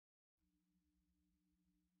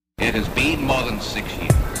It has been more than 6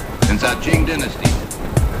 years since our Qing dynasty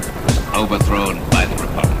was overthrown by the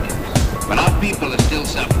Republicans. But our people are still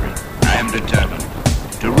suffering. I am determined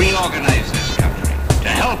to reorganize this country, to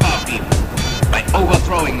help our people by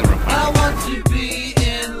overthrowing the Republicans. I want to be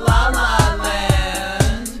in La La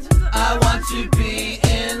Land. I want to be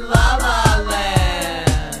in La La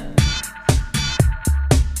Land.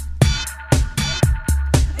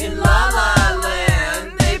 In La La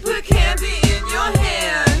Land, they put candy in your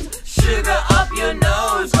hand, sugar up your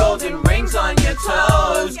nose, golden rings on your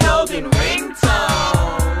toes, golden ringtones.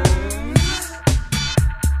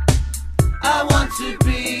 I want to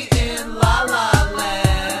be in La La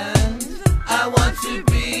Land. I want to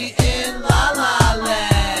be in La La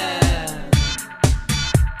Land.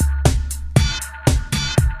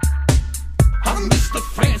 I'm Mr.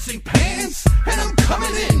 Fancy Pants, and I'm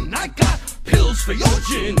coming in. I got pills for your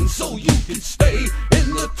gin, so you can stay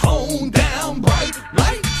in the toned down bright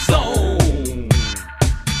light zone.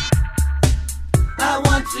 I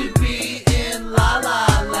want to be in La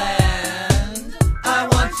La Land. I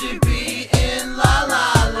want to be in La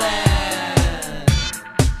La Land.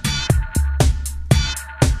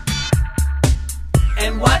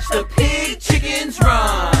 And watch the pig chickens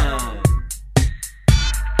run.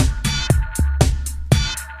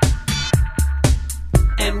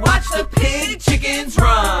 And watch the pig chickens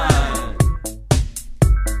run.